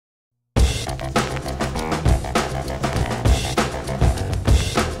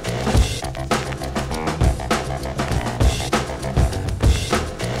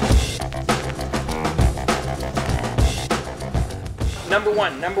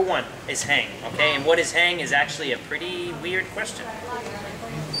Number one is hang, okay? And what is hang is actually a pretty weird question.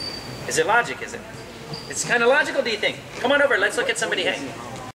 Is it logic, is it? It's kind of logical, do you think? Come on over, let's look at somebody hang.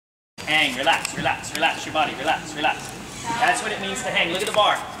 Hang, relax, relax, relax your body, relax, relax. That's what it means to hang. Look at the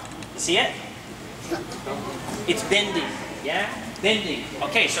bar. See it? It's bending, yeah? Bending.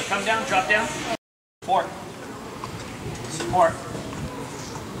 Okay, so come down, drop down. Support. Support.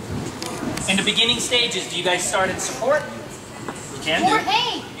 In the beginning stages, do you guys start at support? You can do.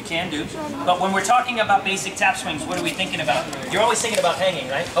 You can do. But when we're talking about basic tap swings, what are we thinking about? You're always thinking about hanging,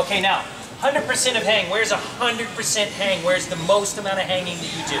 right? Okay, now, 100% of hang. Where's 100% hang? Where's the most amount of hanging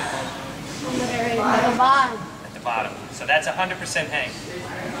that you do? At the bottom. At the bottom. So that's 100% hang.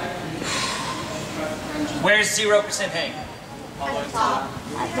 Where's 0% hang? At the top.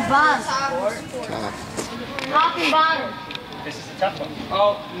 At the bottom. Top and bottom. This is a tough one.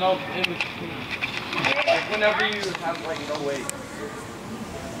 Oh, no. Like whenever you have like no weight.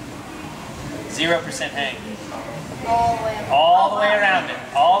 0% hang. All the way. All the way around it.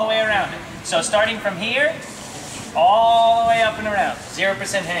 All the way around it. So starting from here, all the way up and around.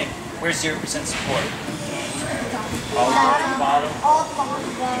 0% hang. Where's 0% support? All the way to the bottom. All the bottom.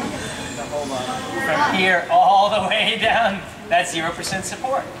 The whole bottom. From here all the way down. That's 0%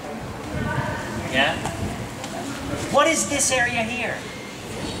 support. Yeah? What is this area here?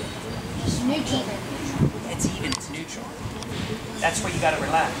 It's neutral. It's even, it's neutral. That's where you gotta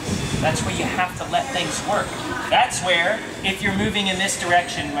relax. That's where you have to let things work. That's where, if you're moving in this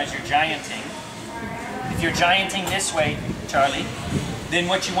direction as you're gianting, if you're gianting this way, Charlie, then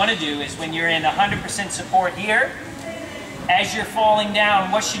what you want to do is when you're in 100% support here, as you're falling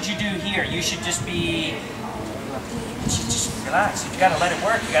down, what should you do here? You should just be, just relax. You gotta let it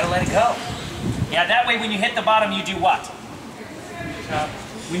work, you gotta let it go. Yeah, that way when you hit the bottom, you do what?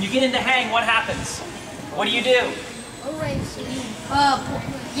 When you get into hang, what happens? What do?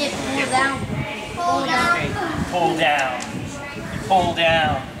 Get pulled down. Pull down. Pull down. You pull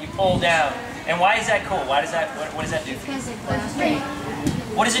down. You pull down. And why is that cool? Why does that? What does that do? Because it goes.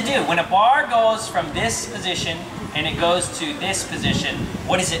 What does it do? When a bar goes from this position and it goes to this position,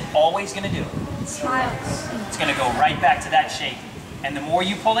 what is it always going to do? Smiles. It's going to go right back to that shape. And the more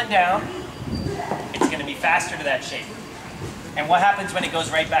you pull it down, it's going to be faster to that shape. And what happens when it goes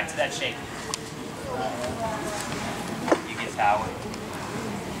right back to that shape? You get power.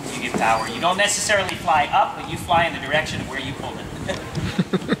 You get power. You don't necessarily fly up, but you fly in the direction of where you pulled it.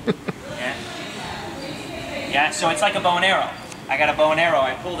 Yeah? Yeah, so it's like a bow and arrow. I got a bow and arrow,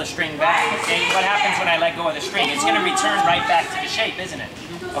 I pull the string back, okay? What happens when I let go of the string? It's going to return right back to the shape, isn't it?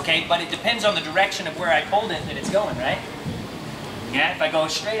 Okay, but it depends on the direction of where I pulled it that it's going, right? Yeah, if I go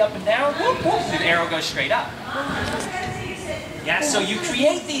straight up and down, whoop, whoop, the arrow goes straight up. Yeah, so you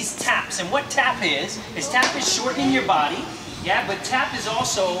create these taps, and what tap is tap is shortening your body, yeah, but tap is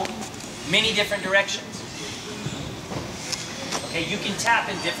also many different directions. Okay, you can tap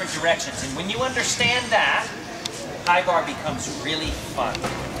in different directions, and when you understand that, high bar becomes really fun.